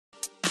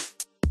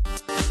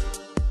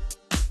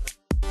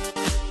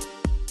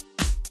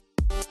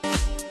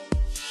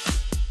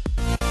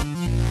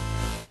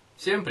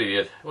Всем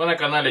привет! Вы на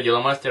канале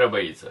Дело мастера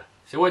боится.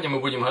 Сегодня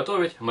мы будем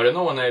готовить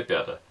маринованные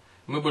опята.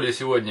 Мы были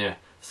сегодня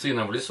с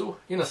сыном в лесу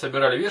и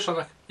насобирали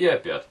вешенок и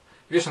опят.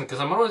 Вешенки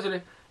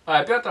заморозили, а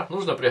опята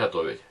нужно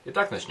приготовить.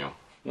 Итак, начнем.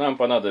 Нам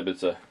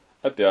понадобятся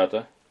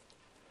опята.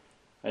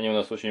 Они у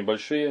нас очень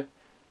большие,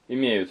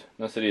 имеют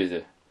на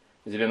срезе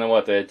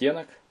зеленоватый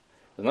оттенок.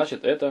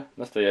 Значит, это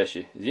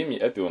настоящий зимний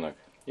опенок.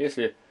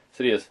 Если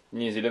срез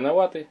не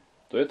зеленоватый,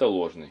 то это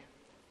ложный.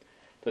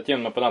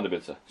 Затем нам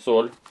понадобится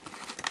соль,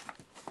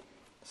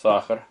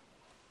 сахар,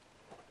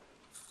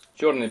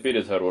 черный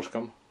перец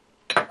горошком,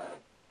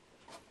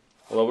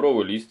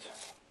 лавровый лист,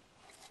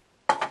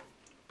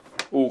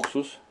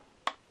 уксус,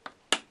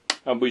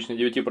 обычный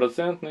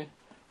 9%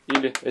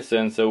 или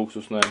эссенция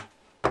уксусная,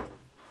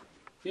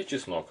 и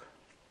чеснок.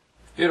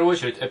 В первую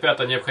очередь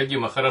опята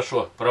необходимо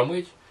хорошо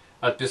промыть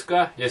от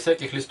песка и от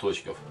всяких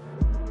листочков.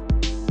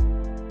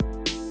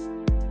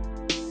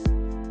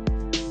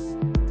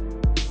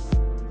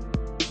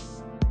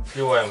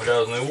 Сливаем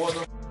грязную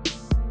воду.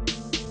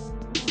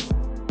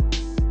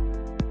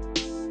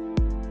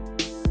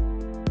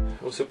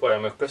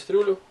 Высыпаем их в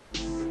кастрюлю.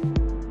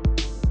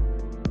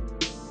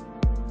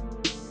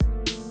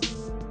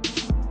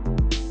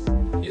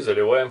 И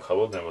заливаем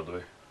холодной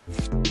водой.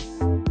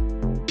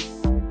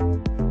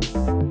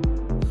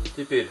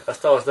 Теперь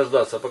осталось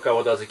дождаться, пока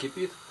вода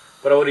закипит,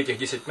 проварить их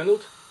 10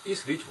 минут и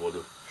слить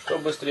воду.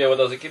 Чтобы быстрее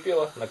вода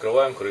закипела,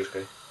 накрываем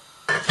крышкой.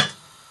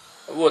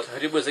 Вот,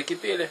 грибы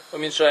закипели,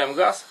 уменьшаем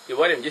газ и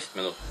варим 10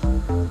 минут.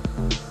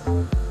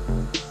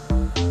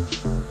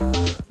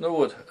 Ну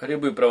вот,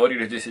 грибы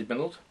проварились 10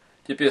 минут.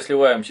 Теперь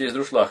сливаем через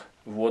дуршлаг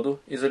в воду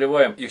и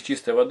заливаем их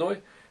чистой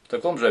водой в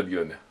таком же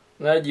объеме.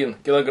 На 1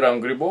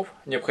 килограмм грибов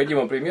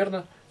необходимо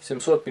примерно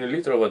 700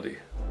 мл воды.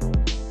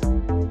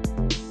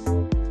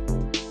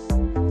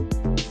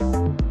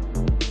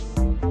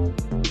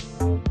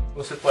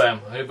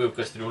 Высыпаем грибы в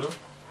кастрюлю.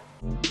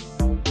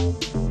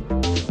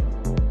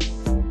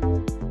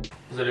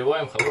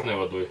 Заливаем холодной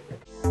водой.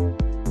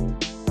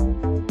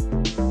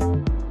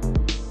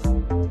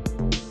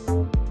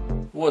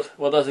 Вот,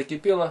 вода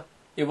закипела,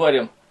 и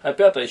варим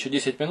опята еще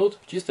 10 минут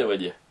в чистой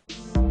воде.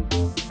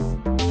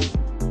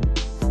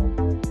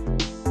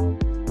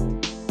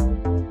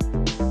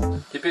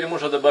 Теперь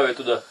можно добавить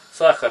туда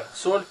сахар,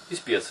 соль и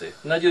специи.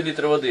 На 1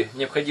 литр воды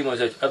необходимо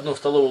взять 1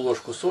 столовую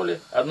ложку соли,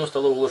 1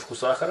 столовую ложку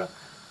сахара,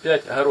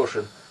 5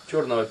 горошин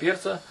черного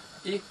перца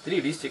и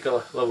 3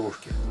 листика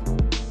лаврушки.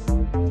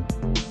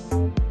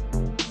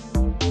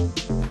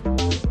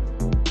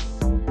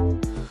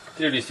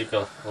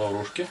 Листика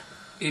лаврушки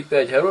и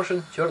 5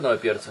 горошин черного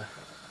перца.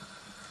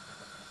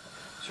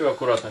 Все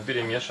аккуратно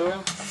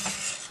перемешиваем.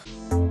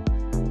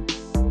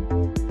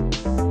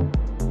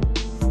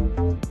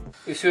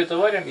 И все это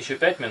варим еще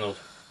 5 минут.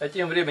 А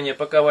тем временем,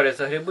 пока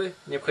варятся грибы,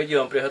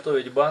 необходимо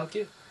приготовить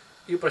банки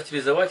и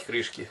простерилизовать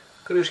крышки.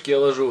 Крышки я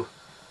ложу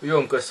в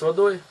емкость с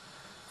водой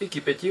и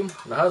кипятим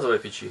на газовой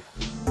печи.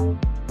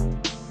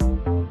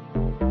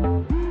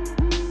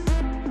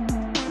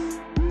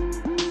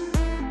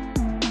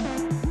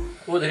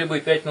 Вот грибы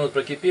 5 минут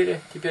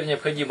прокипели, теперь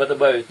необходимо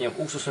добавить в нем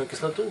уксусную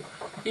кислоту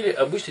или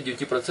обычный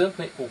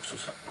 9%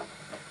 уксус.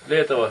 Для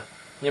этого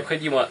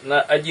необходимо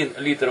на 1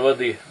 литр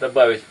воды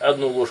добавить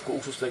 1 ложку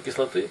уксусной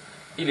кислоты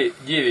или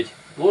 9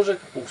 ложек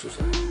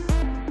уксуса.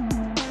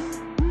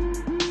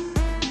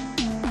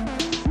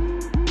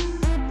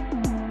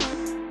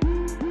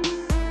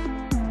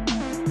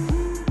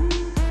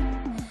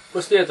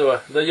 После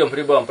этого даем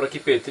грибам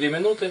прокипеть 3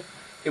 минуты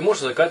и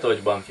можно закатывать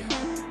в банки.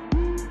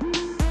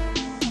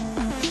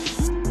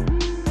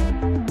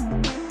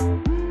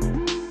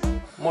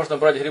 Можно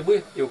брать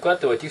грибы и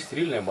укатывать их в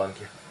стерильные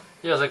банки.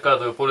 Я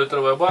закатываю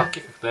пол-литровые банки,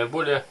 как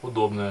наиболее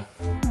удобные.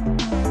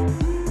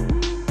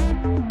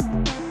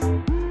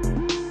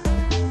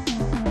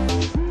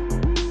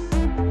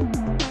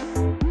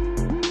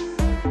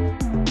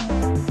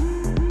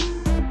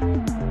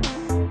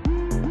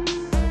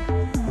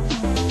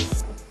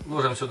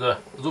 Ложим сюда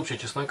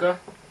зубчик чеснока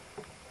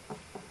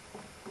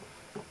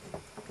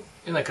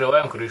и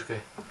накрываем крышкой.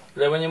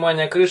 Для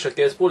вынимания крышек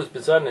я использую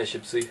специальные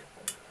щипцы.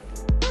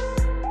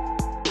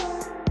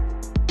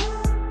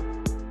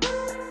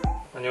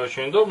 Они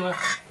очень удобны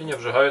и не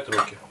обжигают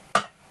руки.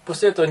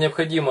 После этого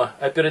необходимо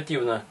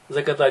оперативно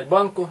закатать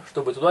банку,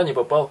 чтобы туда не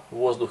попал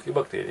воздух и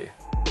бактерии.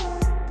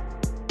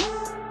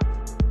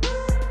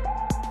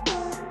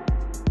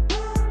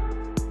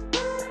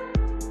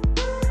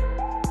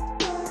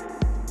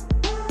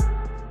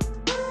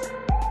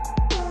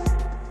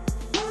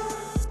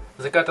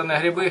 Закатанные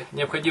грибы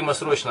необходимо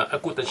срочно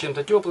окутать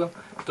чем-то теплым,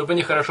 чтобы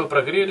они хорошо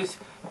прогрелись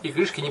и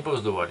крышки не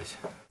повздувались.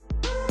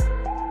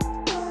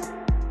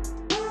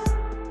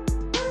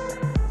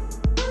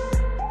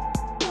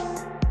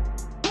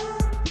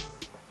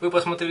 Вы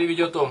посмотрели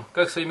видео о том,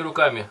 как своими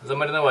руками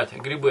замариновать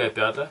грибы и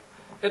опята.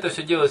 Это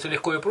все делается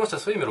легко и просто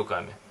своими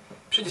руками.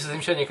 Пишите свои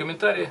замечания и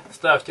комментарии,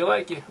 ставьте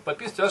лайки,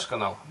 подписывайтесь на наш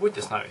канал.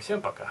 Будьте с нами. Всем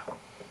пока.